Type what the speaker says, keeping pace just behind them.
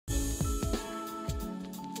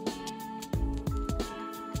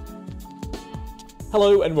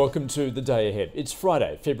Hello and welcome to The Day Ahead. It's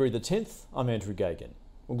Friday, February the 10th. I'm Andrew Gagan.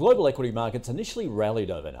 Well, global equity markets initially rallied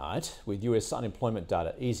overnight, with US unemployment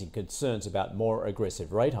data easing concerns about more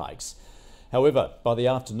aggressive rate hikes. However, by the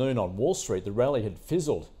afternoon on Wall Street, the rally had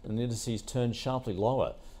fizzled and indices turned sharply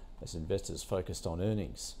lower as investors focused on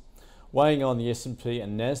earnings. Weighing on the S&P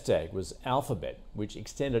and Nasdaq was Alphabet, which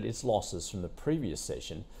extended its losses from the previous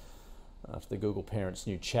session after the Google parent's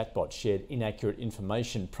new chatbot shared inaccurate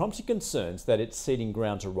information, prompting concerns that it's ceding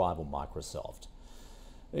ground to rival Microsoft.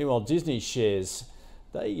 Meanwhile, Disney shares,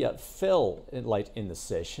 they fell late in the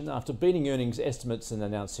session after beating earnings estimates and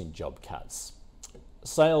announcing job cuts.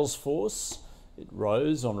 Salesforce, it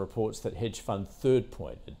rose on reports that hedge fund Third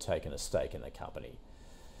Point had taken a stake in the company.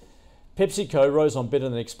 PepsiCo rose on better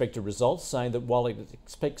than expected results, saying that while it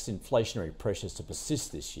expects inflationary pressures to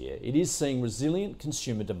persist this year, it is seeing resilient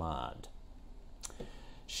consumer demand.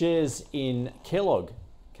 Shares in Kellogg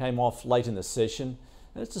came off late in the session,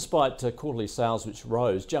 and it's despite quarterly sales which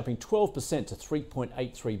rose, jumping 12% to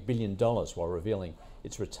 $3.83 billion while revealing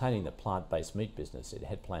it's retaining the plant-based meat business it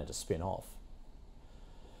had planned to spin off.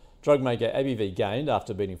 Drug maker AbbVie gained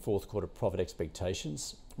after beating fourth quarter profit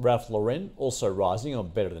expectations. Ralph Lauren also rising on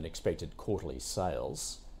better than expected quarterly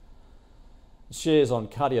sales. Shares on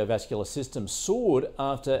cardiovascular systems soared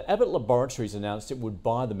after Abbott Laboratories announced it would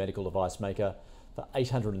buy the medical device maker for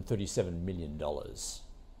 $837 million.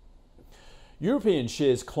 European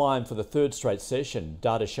shares climbed for the third straight session,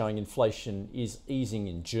 data showing inflation is easing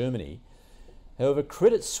in Germany. However,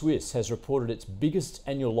 Credit Suisse has reported its biggest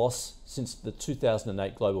annual loss since the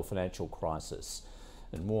 2008 global financial crisis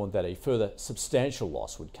and warned that a further substantial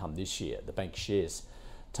loss would come this year, the bank's shares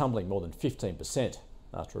tumbling more than 15%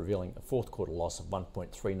 after revealing a fourth quarter loss of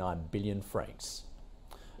 1.39 billion francs.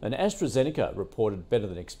 And AstraZeneca reported better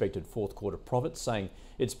than expected fourth quarter profits, saying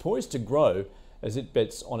it's poised to grow as it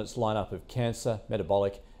bets on its lineup of cancer,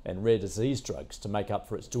 metabolic and rare disease drugs to make up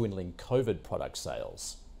for its dwindling COVID product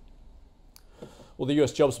sales. Well, the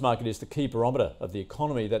US jobs market is the key barometer of the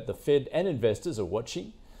economy that the Fed and investors are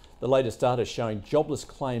watching. The latest data showing jobless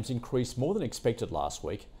claims increased more than expected last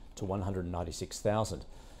week to 196,000,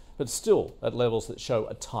 but still at levels that show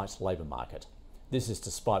a tight labour market. This is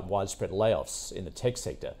despite widespread layoffs in the tech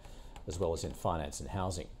sector, as well as in finance and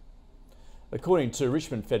housing. According to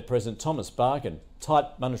Richmond Fed President Thomas Barkin,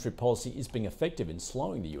 tight monetary policy is being effective in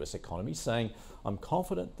slowing the US economy, saying, "I'm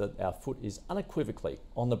confident that our foot is unequivocally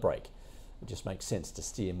on the brake. It just makes sense to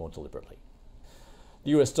steer more deliberately."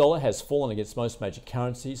 The US dollar has fallen against most major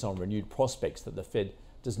currencies on renewed prospects that the Fed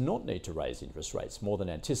does not need to raise interest rates more than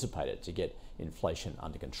anticipated to get inflation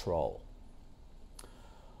under control.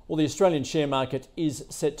 Well, the Australian share market is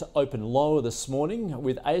set to open lower this morning,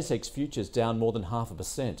 with ASX futures down more than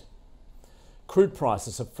 0.5%. Crude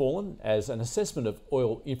prices have fallen as an assessment of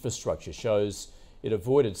oil infrastructure shows it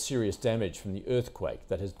avoided serious damage from the earthquake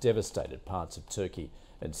that has devastated parts of Turkey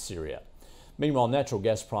and Syria. Meanwhile, natural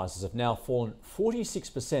gas prices have now fallen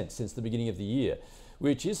 46% since the beginning of the year,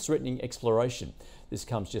 which is threatening exploration. This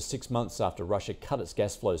comes just 6 months after Russia cut its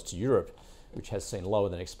gas flows to Europe, which has seen lower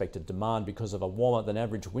than expected demand because of a warmer than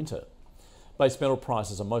average winter. Base metal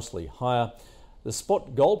prices are mostly higher. The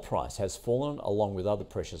spot gold price has fallen along with other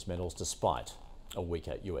precious metals despite a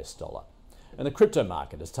weaker US dollar. And the crypto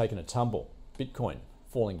market has taken a tumble, Bitcoin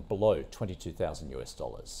falling below 22,000 US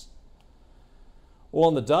dollars. Well,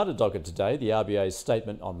 on the data docket today, the RBA's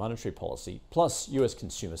statement on monetary policy, plus US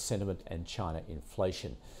consumer sentiment and China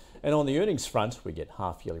inflation. And on the earnings front, we get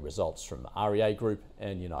half-yearly results from REA Group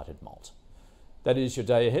and United Malt. That is your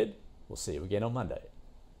day ahead. We'll see you again on Monday.